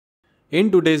In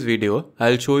today's video,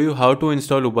 I'll show you how to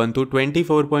install Ubuntu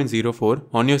 24.04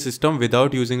 on your system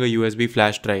without using a USB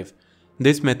flash drive.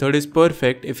 This method is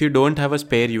perfect if you don't have a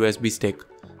spare USB stick.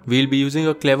 We'll be using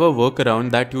a clever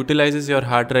workaround that utilizes your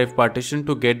hard drive partition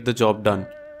to get the job done.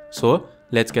 So,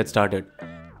 let's get started.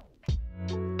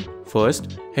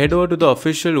 First, head over to the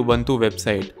official Ubuntu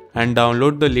website and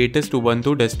download the latest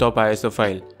Ubuntu desktop ISO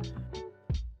file.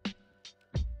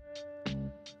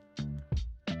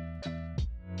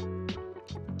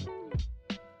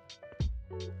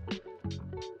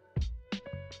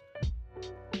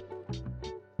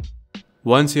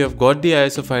 Once you have got the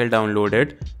ISO file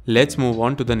downloaded, let's move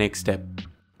on to the next step.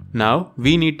 Now,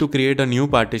 we need to create a new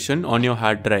partition on your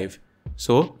hard drive.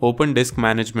 So, open Disk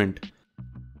Management.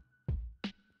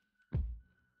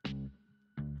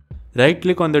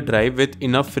 Right-click on the drive with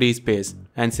enough free space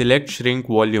and select Shrink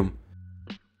Volume.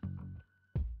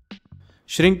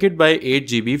 Shrink it by 8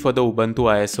 GB for the Ubuntu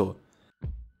ISO.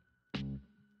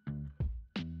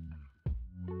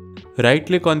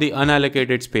 Right-click on the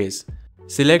unallocated space.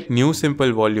 Select New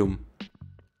Simple Volume.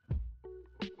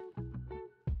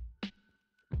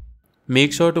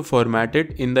 Make sure to format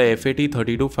it in the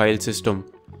FAT32 file system.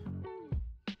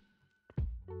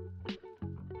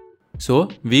 So,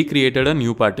 we created a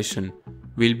new partition.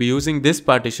 We'll be using this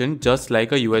partition just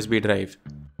like a USB drive.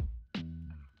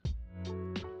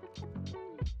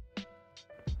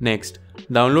 Next,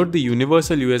 download the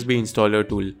Universal USB Installer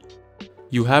tool.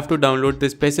 You have to download the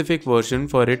specific version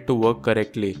for it to work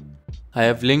correctly. I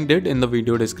have linked it in the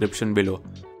video description below.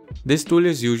 This tool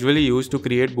is usually used to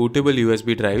create bootable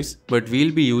USB drives, but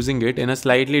we'll be using it in a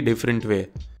slightly different way.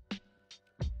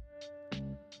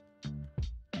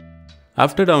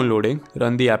 After downloading,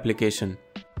 run the application.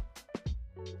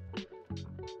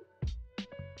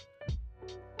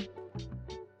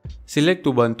 Select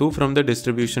Ubuntu from the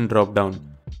distribution drop-down.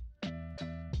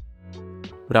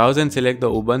 Browse and select the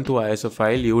Ubuntu ISO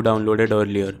file you downloaded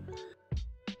earlier.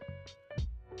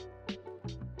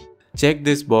 Check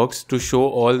this box to show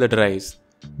all the drives.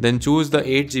 Then choose the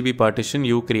 8 GB partition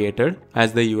you created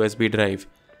as the USB drive.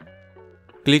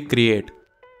 Click Create.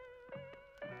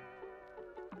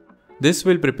 This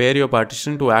will prepare your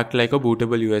partition to act like a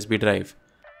bootable USB drive.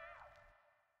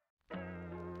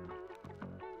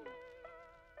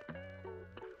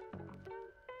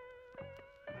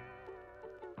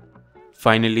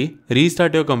 Finally,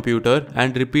 restart your computer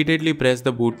and repeatedly press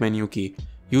the boot menu key.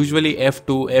 Usually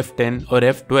F2, F10 or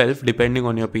F12 depending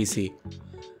on your PC.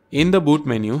 In the boot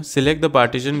menu, select the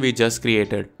partition we just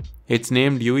created. It's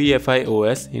named UEFI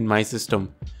OS in my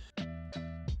system.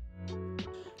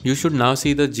 You should now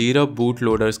see the Jira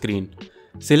bootloader screen.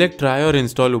 Select Try or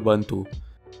Install Ubuntu.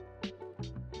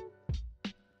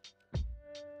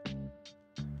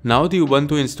 Now the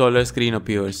Ubuntu installer screen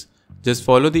appears. Just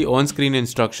follow the on-screen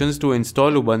instructions to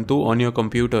install Ubuntu on your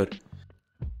computer.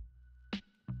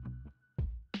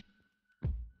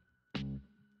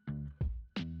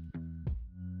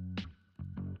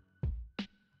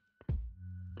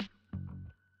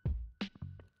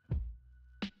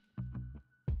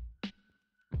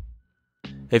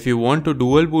 If you want to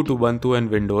dual boot Ubuntu and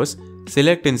Windows,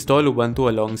 select Install Ubuntu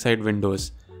alongside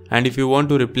Windows. And if you want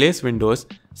to replace Windows,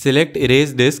 select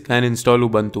Erase Disk and install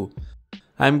Ubuntu.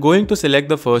 I am going to select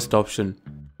the first option.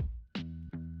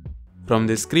 From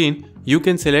this screen, you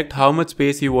can select how much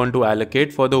space you want to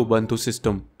allocate for the Ubuntu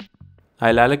system.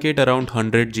 I'll allocate around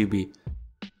 100 GB.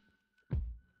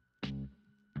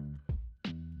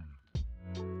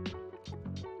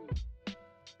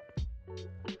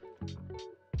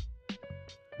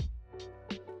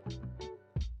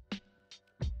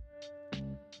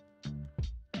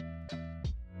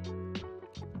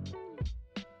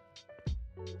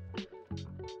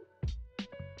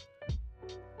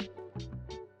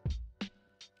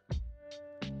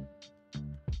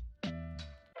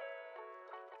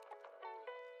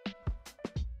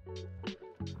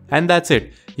 And that's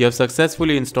it. You have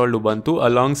successfully installed Ubuntu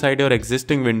alongside your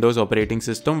existing Windows operating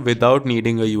system without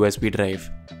needing a USB drive.